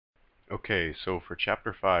Okay, so for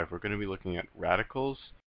chapter 5, we're going to be looking at radicals,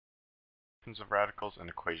 of radicals, and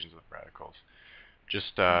equations of radicals.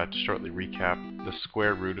 Just to shortly recap, the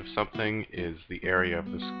square root of something is the area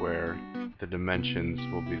of the square. The dimensions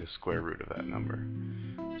will be the square root of that number.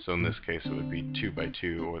 So in this case, it would be 2 by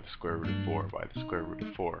 2, or the square root of 4 by the square root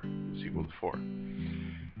of 4 is equal to 4.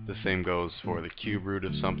 The same goes for the cube root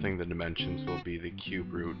of something. The dimensions will be the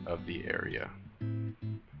cube root of the area.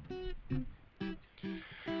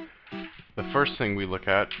 The first thing we look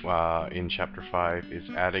at in chapter 5 is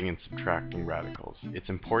adding and subtracting radicals. It's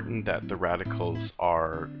important that the radicals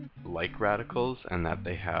are like radicals and that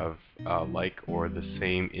they have like or the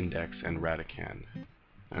same index and radicand.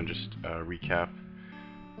 And just recap,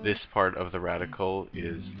 this part of the radical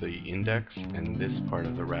is the index, and this part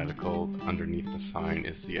of the radical underneath the sign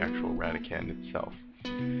is the actual radicand itself.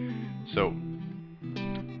 So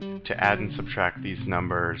to add and subtract these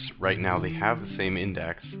numbers, right now they have the same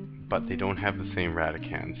index, but they don't have the same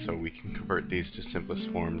radicand, so we can convert these to simplest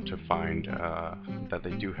form to find that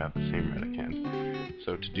they do have the same radicand.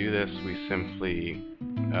 So to do this, we simply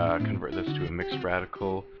convert this to a mixed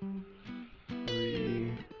radical.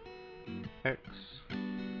 3x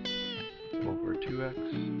over 2x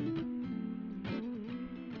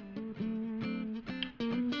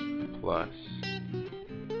plus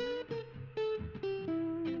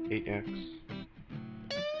 8x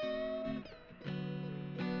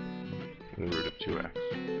and the root of 2x.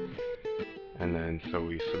 And then so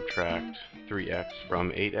we subtract 3x from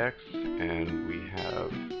 8x, and we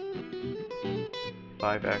have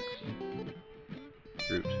 5x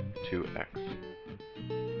root 2x.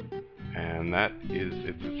 And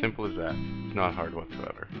it's as simple as that. It's not hard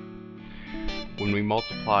whatsoever. When we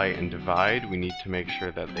multiply and divide, we need to make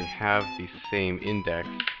sure that they have the same index,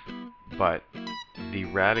 but the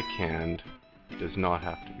radicand does not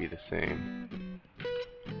have to be the same.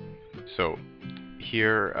 So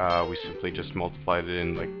here we simply just multiplied it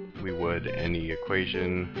in like we would any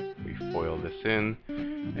equation. We FOIL this in,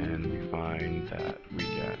 and we find that we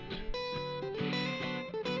get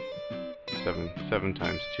 7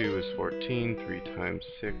 times 2 is 14, 3 times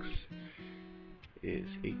 6 is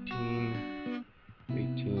 18,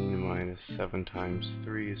 18 minus 7 times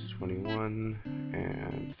 3 is 21,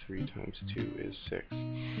 and 3 times 2 is 6.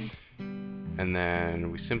 And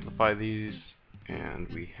then we simplify these, and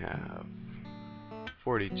we have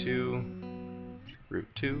 42 root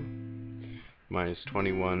 2 minus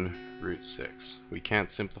 21 root 6. We can't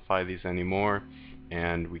simplify these anymore,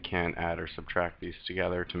 and we can't add or subtract these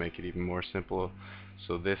together to make it even more simple.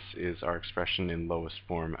 So this is our expression in lowest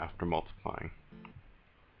form after multiplying.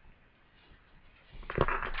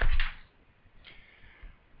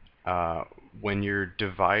 When you're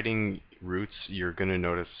dividing roots, you're going to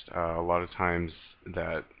notice a lot of times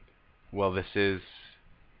that, well, this is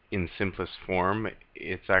in simplest form.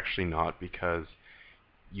 It's actually not, because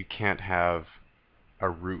you can't have a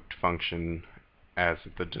root function as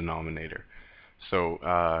the denominator. So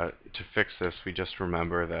to fix this, we just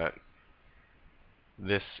remember that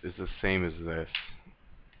this is the same as this,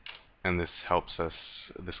 and this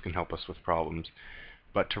can help us with problems.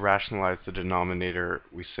 But to rationalize the denominator,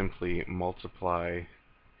 we simply multiply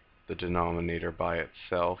the denominator by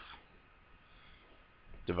itself,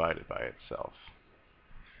 divided by itself.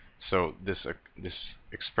 So this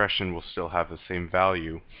expression will still have the same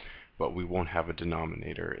value, but we won't have a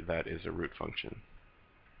denominator that is a root function.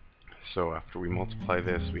 So after we multiply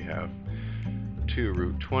this, we have 2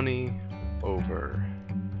 root 20 over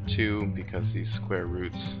 2, because these square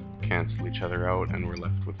roots cancel each other out, and we're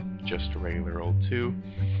left with just a regular old 2.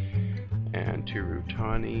 And 2 root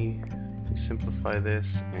 20, we simplify this,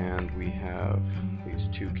 and we have these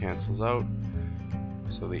 2 cancels out.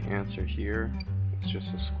 So the answer here is just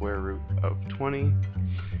a square root of 20.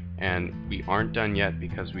 And we aren't done yet,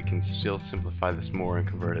 because we can still simplify this more and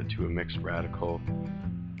convert it to a mixed radical,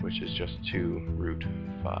 which is just 2 root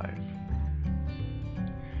 5.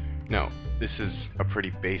 Now, this is a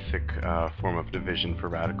pretty basic form of division for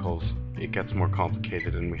radicals. It gets more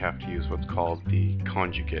complicated, and we have to use what's called the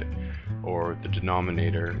conjugate, or the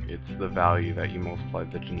denominator. It's the value that you multiply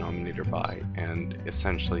the denominator by, and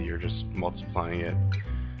essentially you're just multiplying it,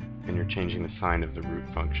 and you're changing the sign of the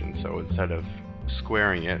root function. So instead of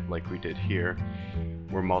squaring it like we did here,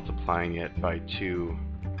 we're multiplying it by 2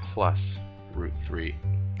 plus root 3.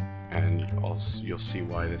 And you'll see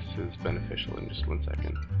why this is beneficial in just one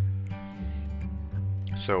second.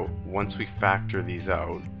 So once we factor these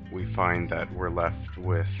out, we find that we're left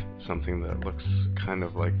with something that looks kind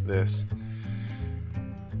of like this.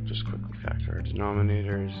 Just quickly factor our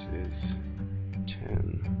denominators is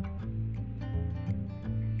 10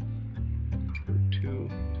 root 2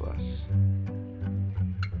 plus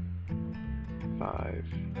 5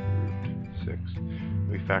 root 6.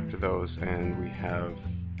 We factor those and we have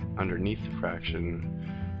underneath the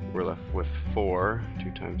fraction we're left with 4,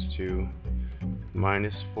 2 times 2,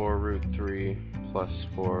 minus 4 root 3 plus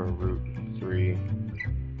 4 root 3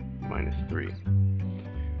 minus 3.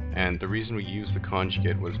 And the reason we use the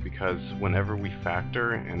conjugate was because whenever we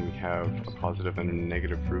factor and we have a positive and a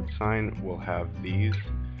negative root sign, we'll have these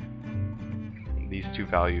two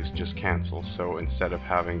values just cancel. So instead of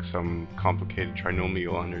having some complicated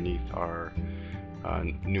trinomial underneath our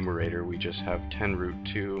numerator, we just have 10 root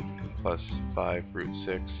 2 plus 5 root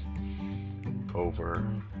 6 over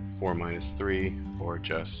 4 minus 3, or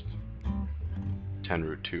just 10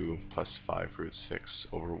 root 2 plus 5 root 6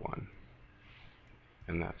 over 1.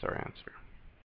 And that's our answer.